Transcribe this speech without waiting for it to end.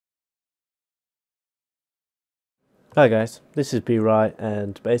Hi guys, this is B Right,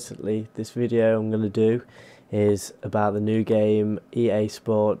 and basically this video I'm going to do is about the new game EA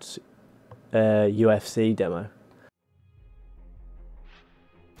Sports UFC Demo.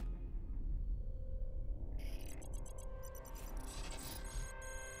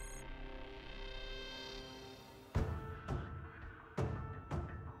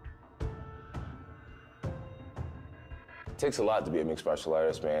 It takes a lot to be a mixed martial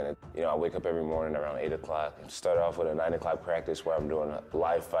artist, man. You know, I wake up every morning around 8 o'clock. Start off with a 9 o'clock practice where I'm doing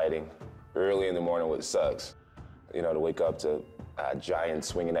live fighting early in the morning, which sucks. You know, to wake up to giants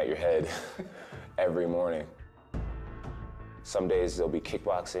swinging at your head every morning. Some days there'll be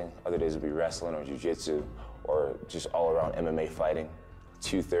kickboxing, other days it'll be wrestling or jiu-jitsu, or just all around MMA fighting.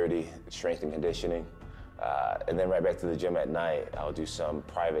 2:30, strength and conditioning. And then right back to the gym at night, I'll do some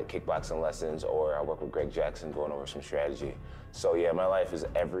private kickboxing lessons, or I'll work with Greg Jackson going over some strategy. So yeah, my life is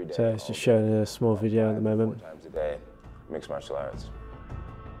every day. So it's just showing a small video at the moment. 4 times a day, mixed martial arts.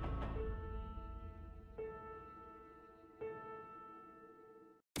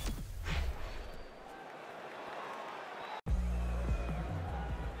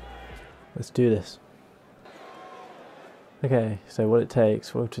 Let's do this. Okay, so what it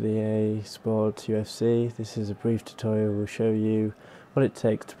takes. Welcome to the EA Sports UFC. This is a brief tutorial. We'll show you what it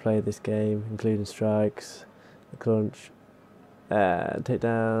takes to play this game, including strikes, the crunch,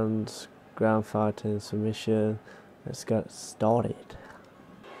 takedowns, ground fighting, submission. Let's get started.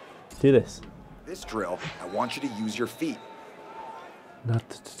 Do this. This drill, I want you to use your feet. Not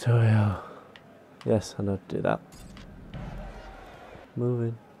the tutorial. Yes, I know to do that.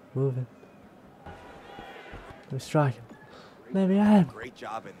 Moving. We're striking. Maybe I am. Great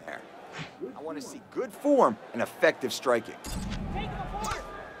job in there. I want to see good form and effective striking.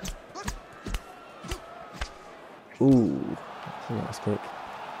 Ooh, that's a nice kick.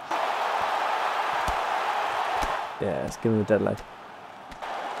 Yeah, let's give him a dead leg.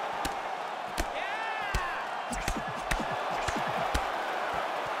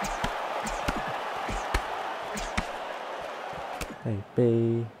 Hey,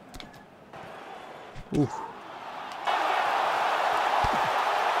 B. Ooh.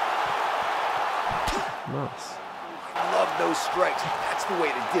 Nice. I love those strikes. That's the way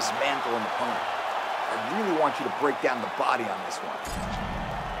to dismantle an opponent. I really want you to break down the body on this one.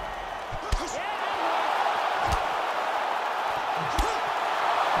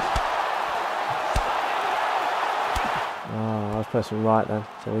 Oh, I was pressing right then.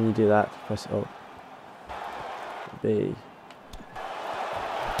 So when you do that, press it up. B.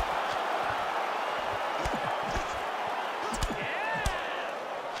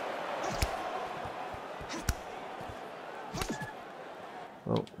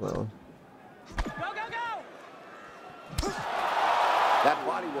 Oh, that one. That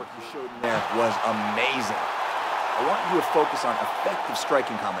body work you showed in there was amazing. I want you to focus on effective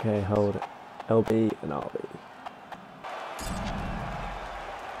striking combinations. Okay, hold it. LB and RB.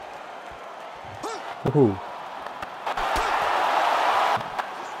 Ooh.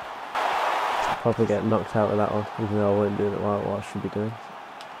 Probably get knocked out with that one, even though I wasn't doing it right what I should be doing.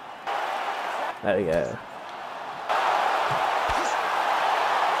 There we go.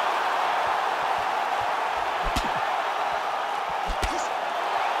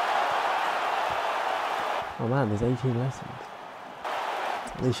 Oh man, there's 18 lessons.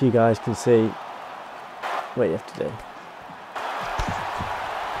 At least you guys can see what you have to do.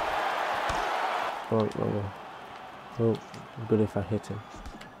 Oh, good if I hit him.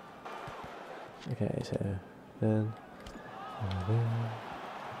 Okay, so then.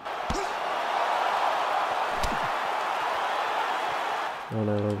 Oh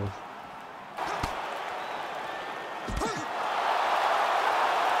no, wrong one.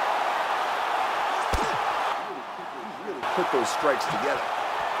 Put those strikes together.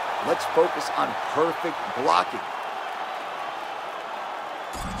 Let's focus on perfect blocking.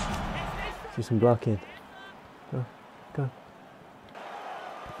 Do some blocking. Go.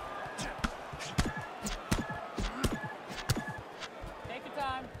 Take your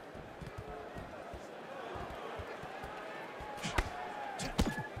time.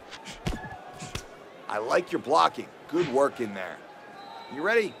 I like your blocking. Good work in there. You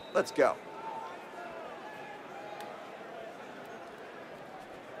ready? Let's go.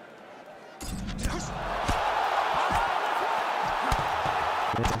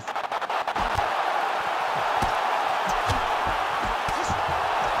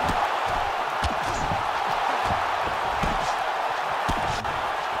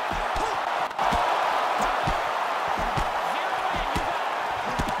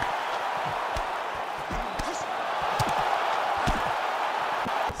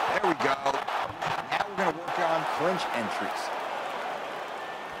 clinch entries.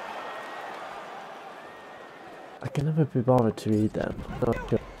 I can never be bothered to read them. Not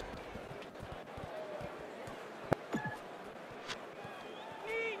sure.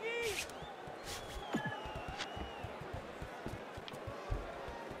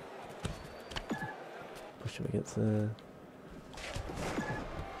 Push him against the...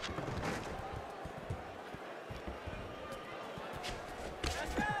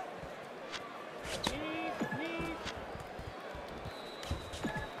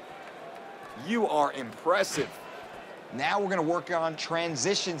 You are impressive. Now we're going to work on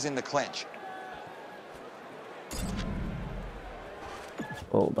transitions in the clinch.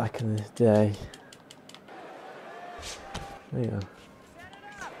 Oh, back in the day. There you go.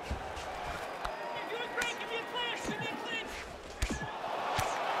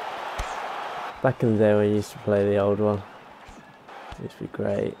 Back in the day when you used to play the old one. It used to be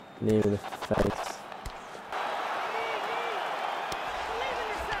great. Knee in the face.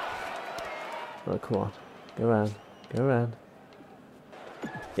 Oh, come on. Go around. Go around.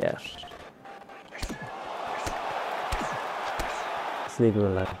 Yeah. Just leave him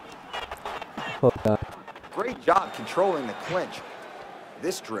alone. Poor guy. Great job controlling the clinch.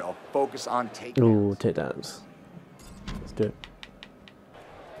 This drill, focus on takedowns. Ooh, takedowns. Let's do it.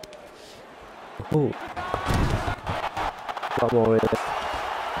 Ooh. A lot more with it.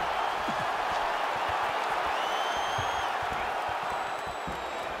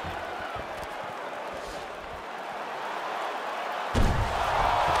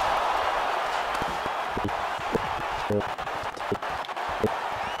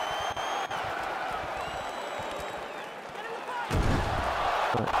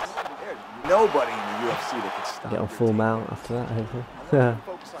 Nobody in the UFC that could stop. Get on full mount after that, hopefully.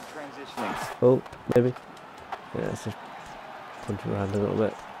 Focus on transitioning. Oh, maybe. Yeah, let's just punch around a little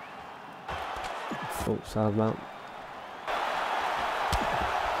bit. Oh, side mount.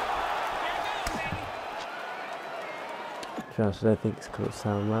 To be honest, I don't think it's called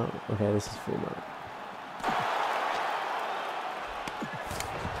sound mount. Okay, this is full mount.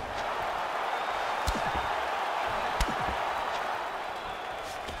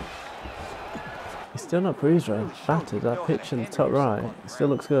 He's still not bruised, right? Battered. That pitch in the top right, it still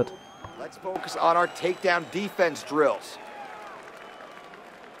looks good. Let's focus on our takedown defense drills.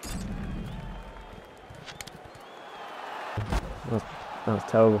 That was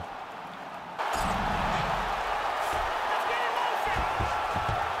terrible.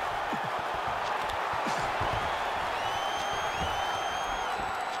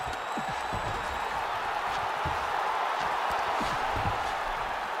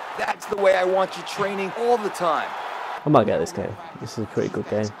 That's the way I want you training all the time. I might get this game. This is a pretty good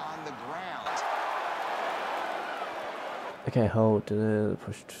game. Okay, hold,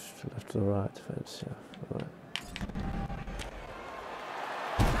 push to left to the right, defense, yeah, right.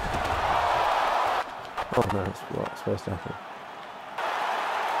 Oh no, it's what's supposed to happen.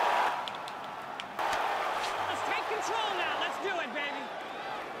 Let's take control now, let's do it, baby!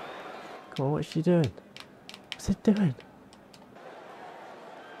 Come on, what's she doing? What's it doing?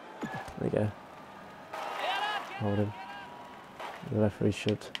 There you go. Hold him. The referee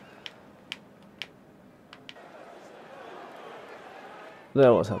should. I don't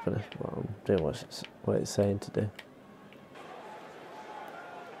know what's happening. Well, I'm doing what it's saying to do.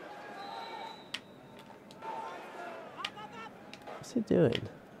 What's he doing?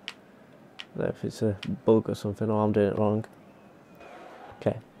 I don't know if it's a bug or something, or I'm doing it wrong.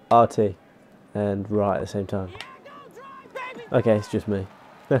 Okay, RT and right at the same time. Okay, it's just me.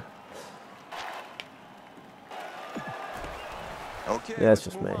 Okay, Yeah, it's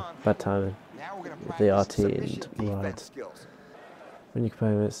just me. Bad timing. With the RT and right. Skills. When your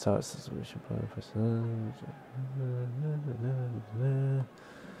opponent starts the submission press.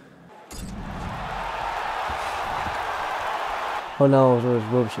 Oh no, I was always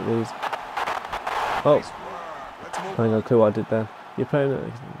rubbish at these. Oh, I ain't got a clue what I did there. Your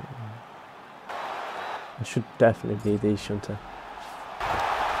opponent. I should definitely be the shunter.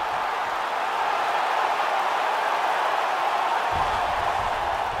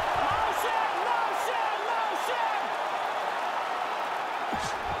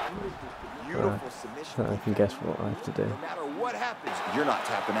 Beautiful submission. So I can guess what I have to do. No matter what happens, you're not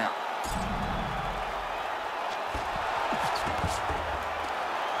tapping out.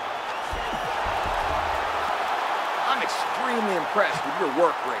 I'm extremely impressed with your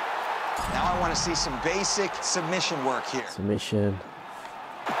work rate. Now I want to see some basic submission work here. Submission.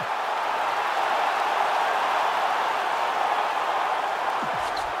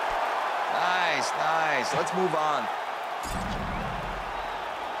 Nice, nice. Let's move on.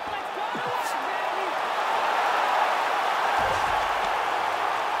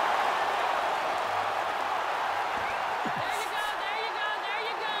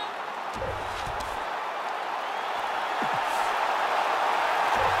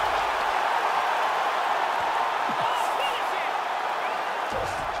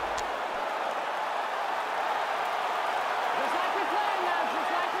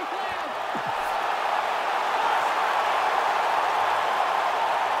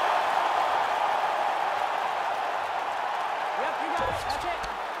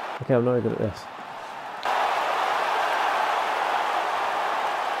 Okay, I'm not very good at this.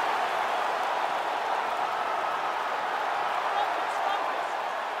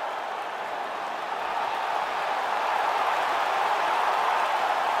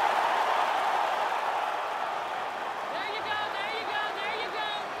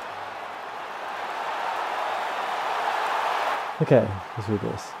 Okay, let's do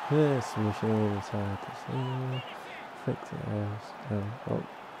this. Yes, submission inside the fix it as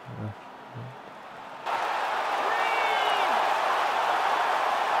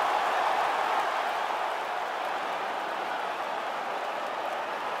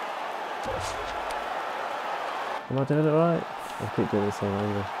Am I doing it right? I keep doing the same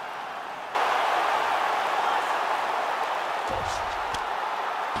angle.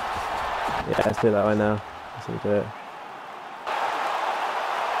 Yeah, let's do it that way now. Let's see, do it.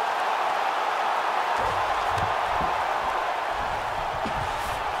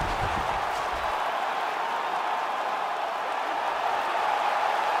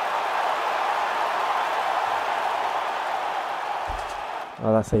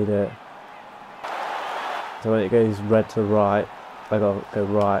 Oh, that's how you do it. So when it goes red to right, I gotta go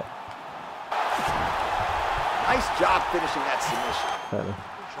right. Nice job finishing that submission. Fair enough.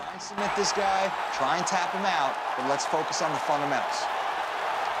 Try and submit this guy, try and tap him out, but let's focus on the fundamentals.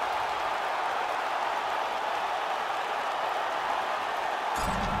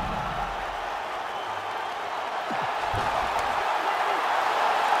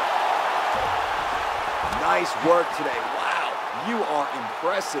 Nice work today. Wow, you are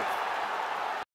impressive.